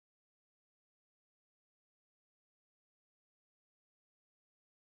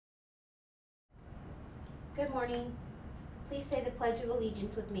Good morning. Please say the Pledge of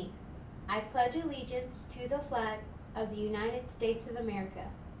Allegiance with me. I pledge allegiance to the flag of the United States of America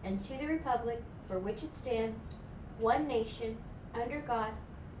and to the republic for which it stands, one nation, under God,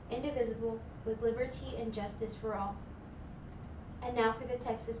 indivisible, with liberty and justice for all. And now for the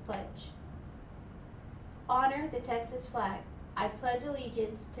Texas Pledge. Honor the Texas flag. I pledge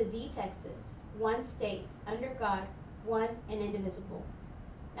allegiance to thee, Texas, one state, under God, one and indivisible.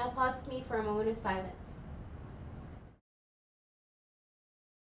 Now pause with me for a moment of silence.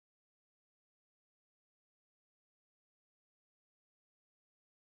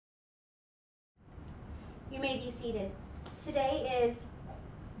 You may be seated. Today is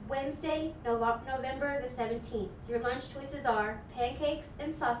Wednesday, November the 17th. Your lunch choices are pancakes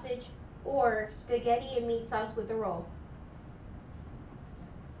and sausage or spaghetti and meat sauce with a roll.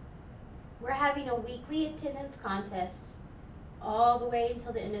 We're having a weekly attendance contest all the way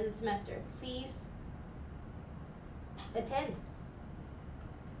until the end of the semester. Please attend.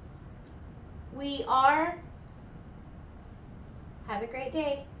 Have a great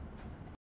day.